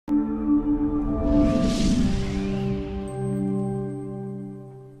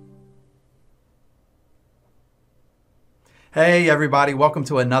Hey everybody, welcome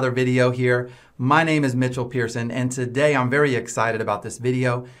to another video here. My name is Mitchell Pearson and today I'm very excited about this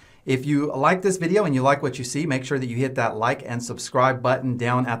video. If you like this video and you like what you see, make sure that you hit that like and subscribe button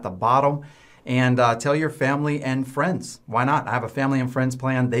down at the bottom and tell your family and friends. Why not? I have a family and friends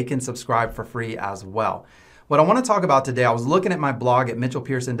plan. They can subscribe for free as well. What I want to talk about today, I was looking at my blog at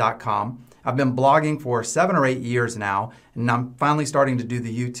MitchellPearson.com. I've been blogging for 7 or 8 years now, and I'm finally starting to do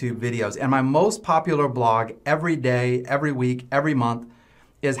the YouTube videos. And my most popular blog every day, every week, every month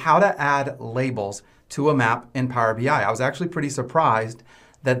is how to add labels to a map in Power BI. I was actually pretty surprised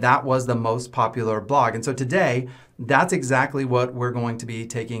that that was the most popular blog. And so today, that's exactly what we're going to be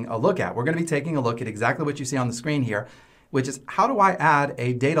taking a look at. We're going to be taking a look at exactly what you see on the screen here, which is how do I add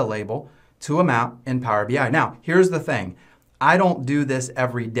a data label to a map in Power BI. Now, here's the thing. I don't do this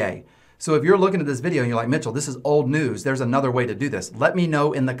every day. So if you're looking at this video and you're like, Mitchell, this is old news, there's another way to do this. Let me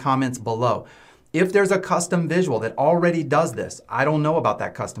know in the comments below. If there's a custom visual that already does this, I don't know about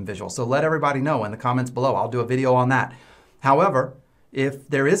that custom visual. So let everybody know in the comments below. I'll do a video on that. However, if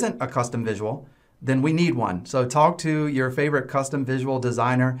there isn't a custom visual, then we need one. So talk to your favorite custom visual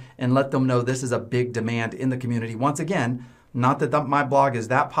designer and let them know this is a big demand in the community. Once again, not that my blog is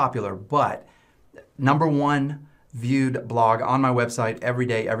that popular, but #1 viewed blog on my website every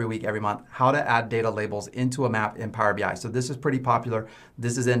day, every week, every month, how to add data labels into a map in Power BI. So this is pretty popular.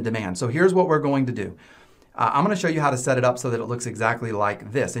 This is in demand. So here's what we're going to do. I'm going to show you how to set it up so that it looks exactly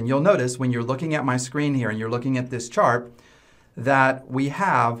like this. And you'll notice when you're looking at my screen here and you're looking at this chart that we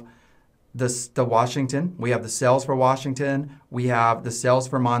have the Washington, we have the cells for Washington, we have the cells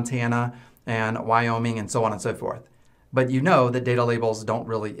for Montana and Wyoming and so on and so forth. But you know that data labels don't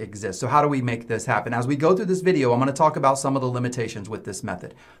really exist. So how do we make this happen? As we go through this video, I'm going to talk about some of the limitations with this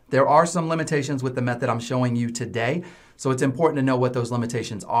method. There are some limitations with the method I'm showing you today, so it's important to know what those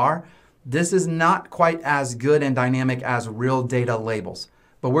limitations are. This is not quite as good and dynamic as real data labels,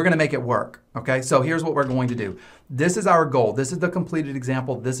 but we're going to make it work, okay? So here's what we're going to do. This is our goal. This is the completed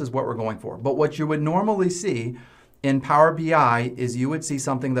example. This is what we're going for. But what you would normally see in Power BI is you would see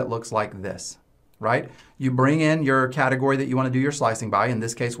something that looks like this. Right? You bring in your category that you want to do your slicing by. In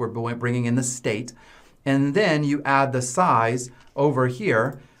this case, we're bringing in the state. And then you add the size over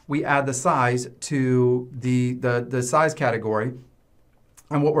here. We add the size to the size category.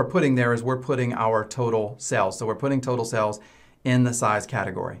 And what we're putting there is we're putting our total cells. So we're putting total cells in the size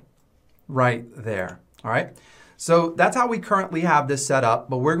category right there. All right? So that's how we currently have this set up.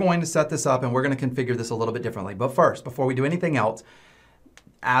 But we're going to set this up and we're going to configure this a little bit differently. But first, before we do anything else,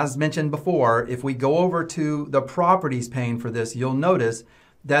 as mentioned before, if we go over to the properties pane for this, you'll notice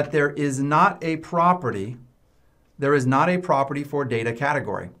that there is not a property for data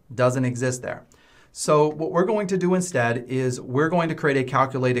category. Doesn't exist there. So what we're going to do instead is we're going to create a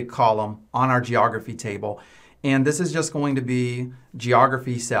calculated column on our geography table. And this is just going to be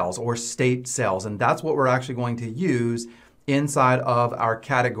geography cells or state cells. And that's what we're actually going to use inside of our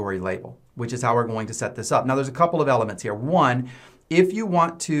category label, which is how we're going to set this up. Now there's a couple of elements here. One, if you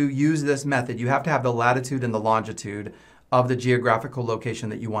want to use this method, you have to have the latitude and the longitude of the geographical location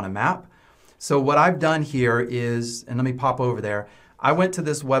that you want to map. So what I've done here is, and let me pop over there, I went to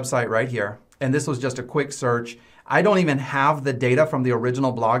this website right here, and this was just a quick search. I don't even have the data from the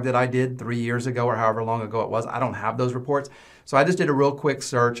original blog that I did 3 years ago or however long ago it was. I don't have those reports. So I just did a real quick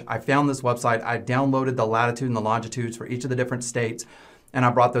search. I found this website. I downloaded the latitude and the longitudes for each of the different states, and I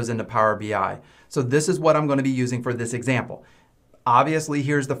brought those into Power BI. So this is what I'm going to be using for this example. Obviously,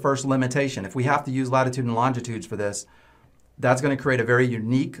 here's the first limitation. If we have to use latitude and longitudes for this, that's going to create a very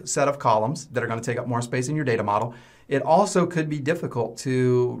unique set of columns that are going to take up more space in your data model. It also could be difficult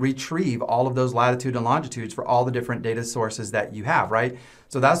to retrieve all of those latitude and longitudes for all the different data sources that you have, right?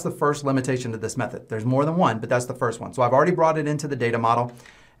 So that's the first limitation to this method. There's more than one, but that's the first one. So I've already brought it into the data model,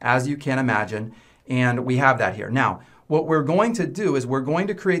 as you can imagine, and we have that here. Now, what we're going to do is we're going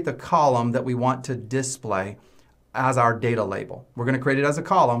to create the column that we want to display as our data label. We're going to create it as a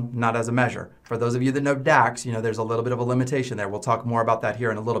column, not as a measure. For those of you that know DAX, you know there's a little bit of a limitation there. We'll talk more about that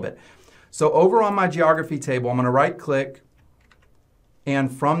here in a little bit. So over on my geography table, I'm going to right click,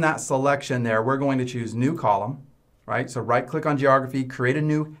 and from that selection there, we're going to choose new column, right? So right click on geography, create a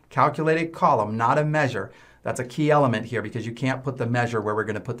new calculated column, not a measure. That's a key element here because you can't put the measure where we're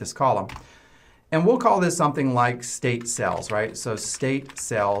going to put this column. And we'll call this something like state cells, right? So state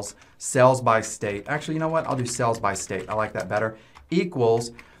cells, cells by state. Actually, you know what? I'll do cells by state. I like that better.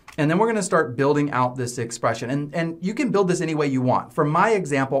 Equals, and then we're going to start building out this expression. And you can build this any way you want. For my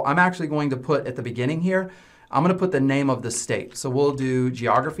example, I'm actually going to put at the beginning here, I'm going to put the name of the state. So we'll do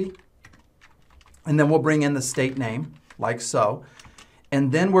geography, and then we'll bring in the state name, like so. And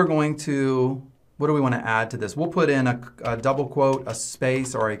then we're going to what do we want to add to this? We'll put in a double quote, a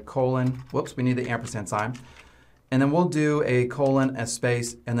space, or a colon. Whoops, we need the ampersand sign. And then we'll do a colon, a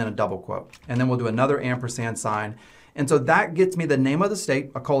space, and then a double quote. And then we'll do another ampersand sign. And so that gets me the name of the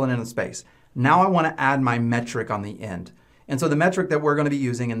state, a colon, and a space. Now I want to add my metric on the end. And so the metric that we're going to be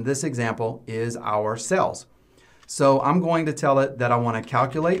using in this example is our sales. So I'm going to tell it that I want to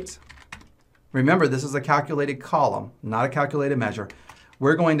calculate. Remember, this is a calculated column, not a calculated measure.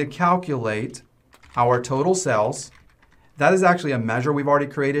 We're going to calculate our total sales. That is actually a measure we've already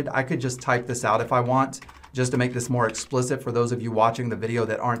created. I could just type this out if I want, just to make this more explicit for those of you watching the video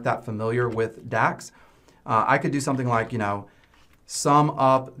that aren't that familiar with DAX. I could do something like, sum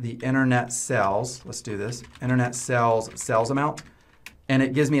up the internet sales. Let's do this. Internet sales amount. And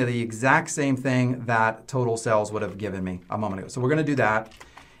it gives me the exact same thing that total sales would have given me a moment ago. So we're going to do that.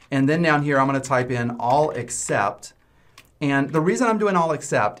 And then down here, I'm going to type in all except. And the reason I'm doing all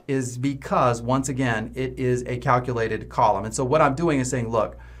except is because, once again, it is a calculated column. And so what I'm doing is saying,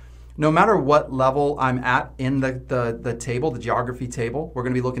 look, no matter what level I'm at in the table, the geography table, we're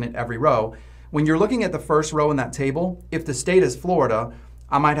going to be looking at every row. When you're looking at the first row in that table, if the state is Florida,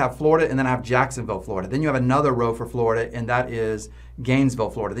 I might have Florida and then I have Jacksonville, Florida. Then you have another row for Florida and that is Gainesville,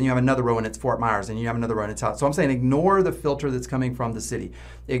 Florida. Then you have another row and it's Fort Myers, and you have another row and it's out. So I'm saying ignore the filter that's coming from the city.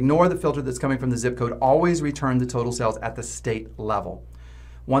 Ignore the filter that's coming from the zip code. Always return the total sales at the state level.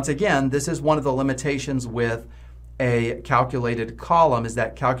 Once again, this is one of the limitations with a calculated column, is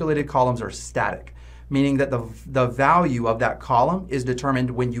that calculated columns are static, meaning that the value of that column is determined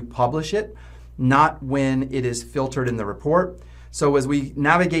when you publish it, not when it is filtered in the report. So as we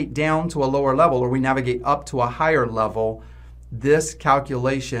navigate down to a lower level or we navigate up to a higher level, this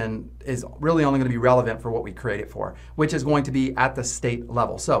calculation is really only going to be relevant for what we create it for, which is going to be at the state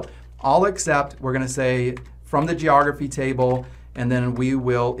level. So all except, we're going to say from the geography table, and then we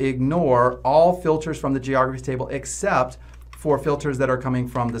will ignore all filters from the geography table except for filters that are coming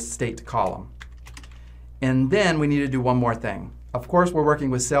from the state column. And then we need to do one more thing. Of course, we're working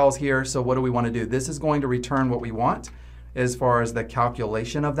with cells here, so what do we want to do? This is going to return what we want as far as the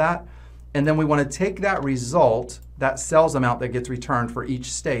calculation of that. And then we want to take that result, that sales amount that gets returned for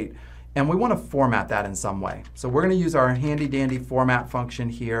each state, and we want to format that in some way. So we're going to use our handy dandy format function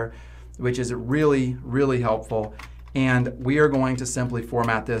here, which is really, really helpful. And we are going to simply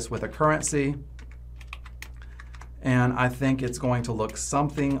format this with a currency. And I think it's going to look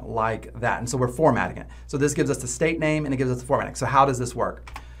something like that. And so we're formatting it. So this gives us the state name and it gives us the formatting. So how does this work?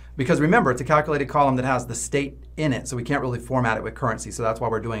 Because remember, it's a calculated column that has the state in it, so we can't really format it with currency. So that's why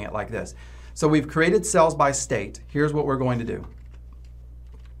we're doing it like this. So we've created cells by state. Here's what we're going to do.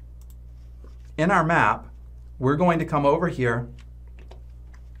 In our map, we're going to come over here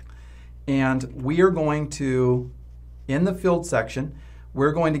and we are going to, in the field section,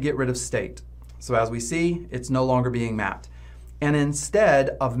 we're going to get rid of state. So as we see, it's no longer being mapped. And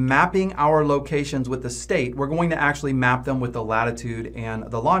instead of mapping our locations with the state, we're going to actually map them with the latitude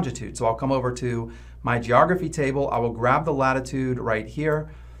and the longitude. So I'll come over to my geography table. I will grab the latitude right here.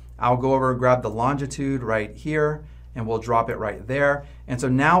 I'll go over and grab the longitude right here, and we'll drop it right there. And so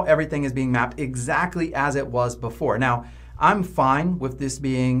now everything is being mapped exactly as it was before. Now, I'm fine with this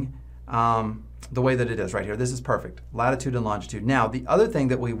being the way that it is right here. This is perfect, latitude and longitude. Now, the other thing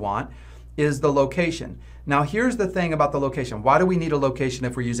that we want is the location. Now, here's the thing about the location. Why do we need a location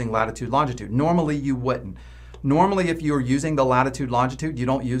if we're using latitude, longitude? Normally, you wouldn't. Normally, if you're using the latitude, longitude, you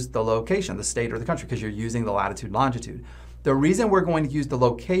don't use the location, the state or the country, because you're using the latitude, longitude. The reason we're going to use the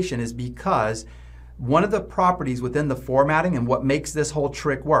location is because one of the properties within the formatting and what makes this whole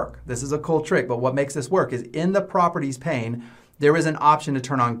trick work, this is a cool trick, but what makes this work is in the properties pane, there is an option to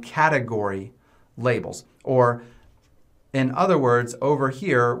turn on category labels. Or in other words, over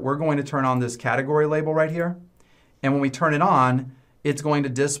here, we're going to turn on this category label right here. And when we turn it on, it's going to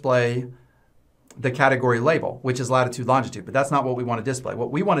display the category label, which is latitude, longitude. But that's not what we want to display. What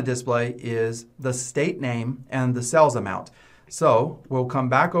we want to display is the state name and the sales amount. So we'll come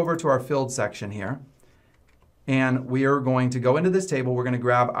back over to our field section here. And we are going to go into this table. We're going to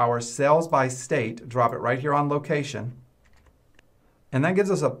grab our sales by state, drop it right here on location. And that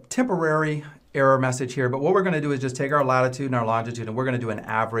gives us a temporary error message here, but what we're going to do is just take our latitude and our longitude and we're going to do an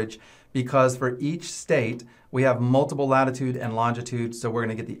average, because for each state we have multiple latitude and longitude, so we're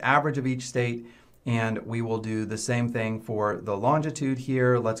going to get the average of each state, and we will do the same thing for the longitude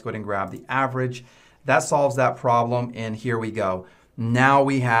here. Let's go ahead and grab the average. That solves that problem, and here we go. Now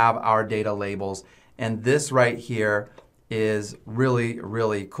we have our data labels, and this right here is really,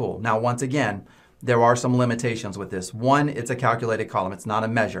 really cool. Now, once again, there are some limitations with this. One, it's a calculated column. It's not a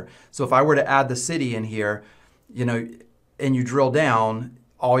measure. So if I were to add the city in here, and you drill down,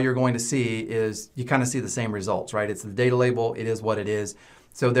 all you're going to see is you kind of see the same results, right? It's the data label, it is what it is.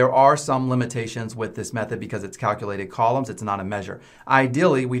 So there are some limitations with this method because it's calculated columns, it's not a measure.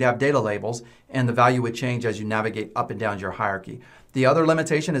 Ideally, we'd have data labels and the value would change as you navigate up and down your hierarchy. The other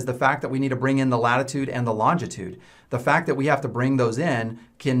limitation is the fact that we need to bring in the latitude and the longitude. The fact that we have to bring those in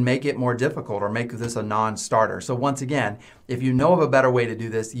can make it more difficult or make this a non-starter. So once again, if you know of a better way to do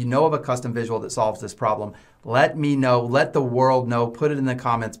this, you know of a custom visual that solves this problem, let me know, let the world know, put it in the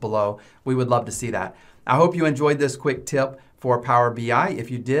comments below. We would love to see that. I hope you enjoyed this quick tip for Power BI.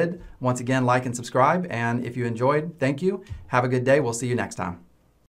 If you did, once again, like and subscribe. And if you enjoyed, thank you. Have a good day. We'll see you next time.